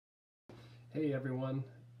Hey everyone,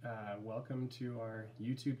 welcome to our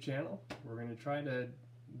YouTube channel. We're going to try to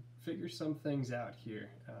figure some things out here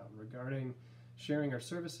regarding sharing our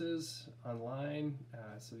services online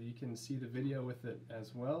so you can see the video with it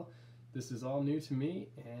as well. This is all new to me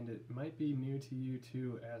and it might be new to you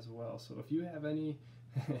too as well. So if you have any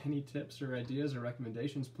any tips or ideas or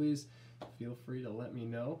recommendations, please feel free to let me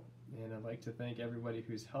know. And I'd like to thank everybody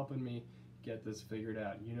who's helping me get this figured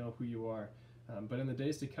out. You know who you are. But in the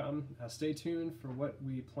days to come, stay tuned for what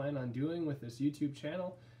we plan on doing with this YouTube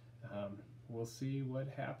channel. We'll see what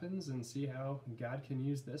happens and see how God can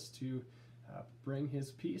use this to bring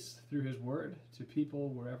His peace through His Word to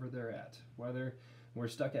people wherever they're at, whether we're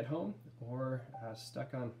stuck at home or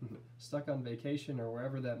stuck on vacation or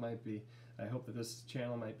wherever that might be. I hope that this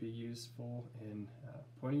channel might be useful in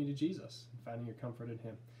pointing you to Jesus and finding your comfort in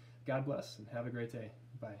Him. God bless and have a great day.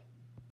 Bye.